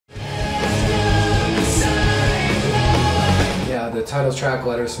The title track,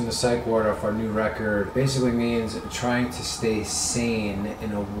 Letters from the Psych Ward, off our new record, basically means trying to stay sane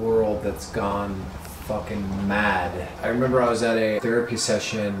in a world that's gone fucking mad. I remember I was at a therapy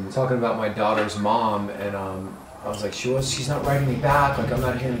session talking about my daughter's mom, and I was like, she's not writing me back, like I'm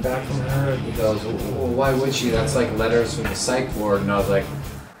not hearing back from her. And he goes, well, why would she? That's like Letters from the Psych Ward. And I was like,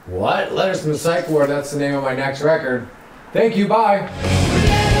 what? Letters from the Psych Ward? That's the name of my next record. Thank you, bye.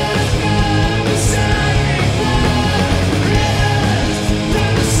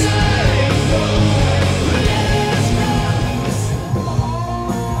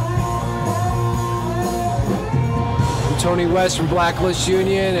 Tony West from Blacklist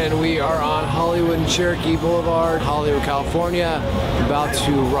Union, and we are on Hollywood and Cherokee Boulevard, Hollywood, California, about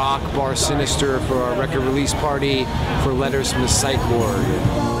to rock Bar Sinister for our record release party for Letters from the Psych Ward.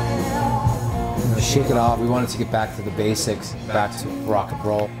 Shake it off. We wanted to get back to the basics, back to rock and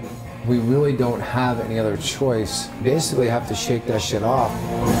roll. We really don't have any other choice. Basically have to shake that shit off.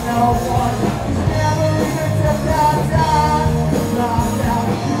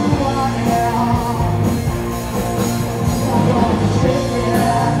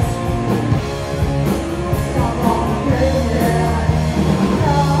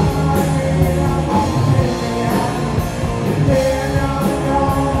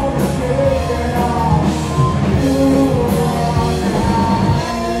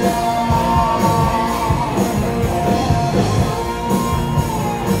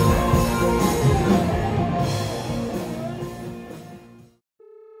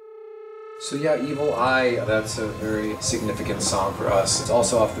 So yeah, Evil Eye, that's a very significant song for us. It's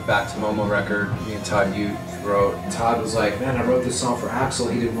also off the Back to Momo record me and Todd Ute wrote. Todd was like, man, I wrote this song for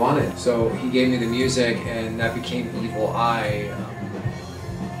Axl, he didn't want it. So he gave me the music and that became Evil Eye.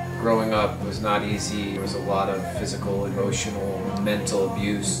 Growing up was not easy. There was a lot of physical, emotional, mental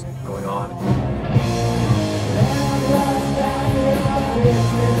abuse going on.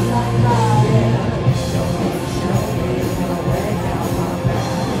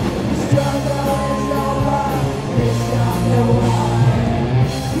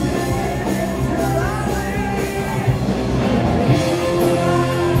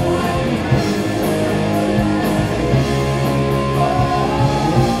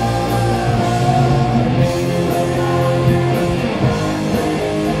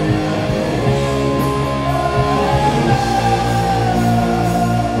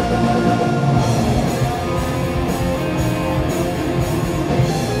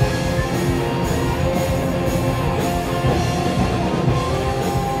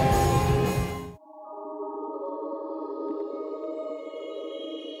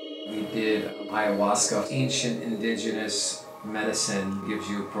 We did ayahuasca, ancient indigenous medicine, gives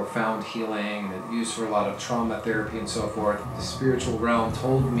you profound healing and it's used for a lot of trauma therapy and so forth. The spiritual realm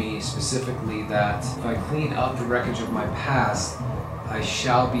told me specifically that if I clean up the wreckage of my past, I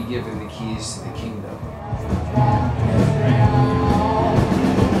shall be given the keys to the kingdom.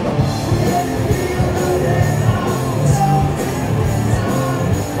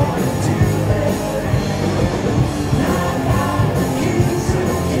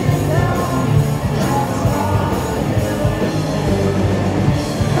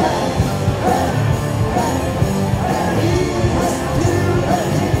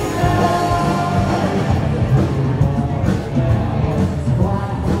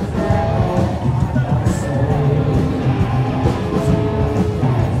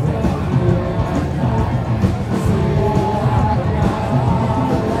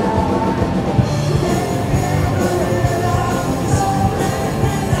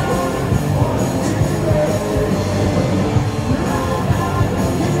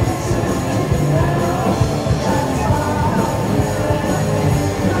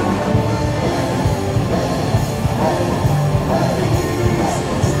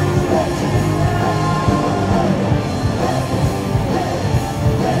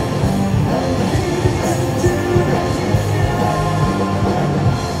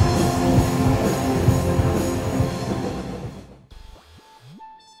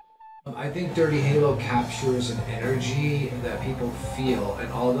 I think Dirty Halo captures an energy that people feel,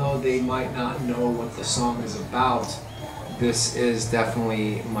 and although they might not know what the song is about, this is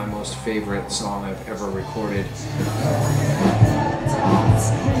definitely my most favorite song I've ever recorded.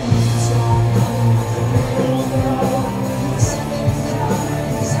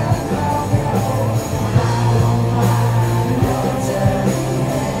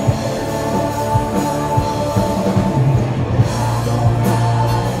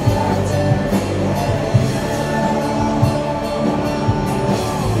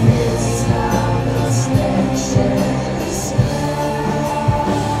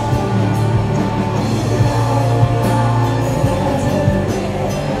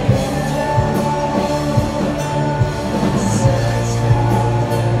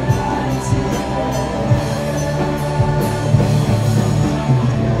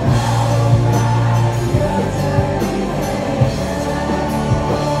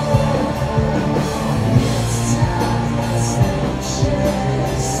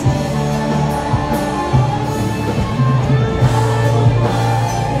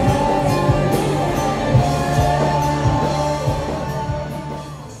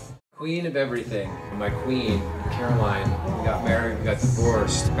 everything. My queen, Caroline, we got married, we got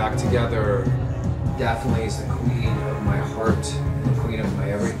divorced, back together. Definitely is the queen of my heart, the queen of my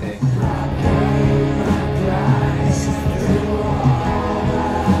everything.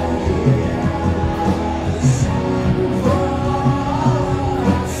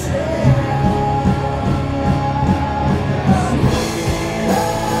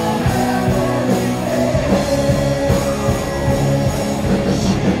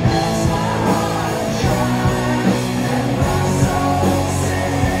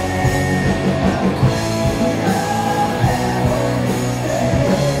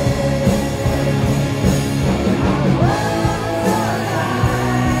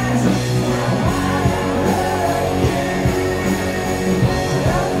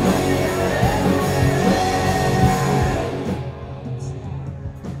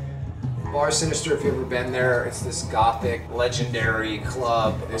 Bar Sinister, if you've ever been there, it's this gothic, legendary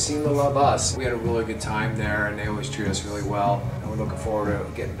club. They seem to love us. We had a really good time there and they always treat us really well. And we're looking forward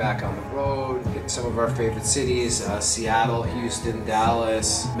to getting back on the road, getting some of our favorite cities, Seattle, Houston,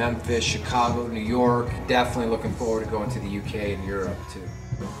 Dallas, Memphis, Chicago, New York. Definitely looking forward to going to the UK and Europe too.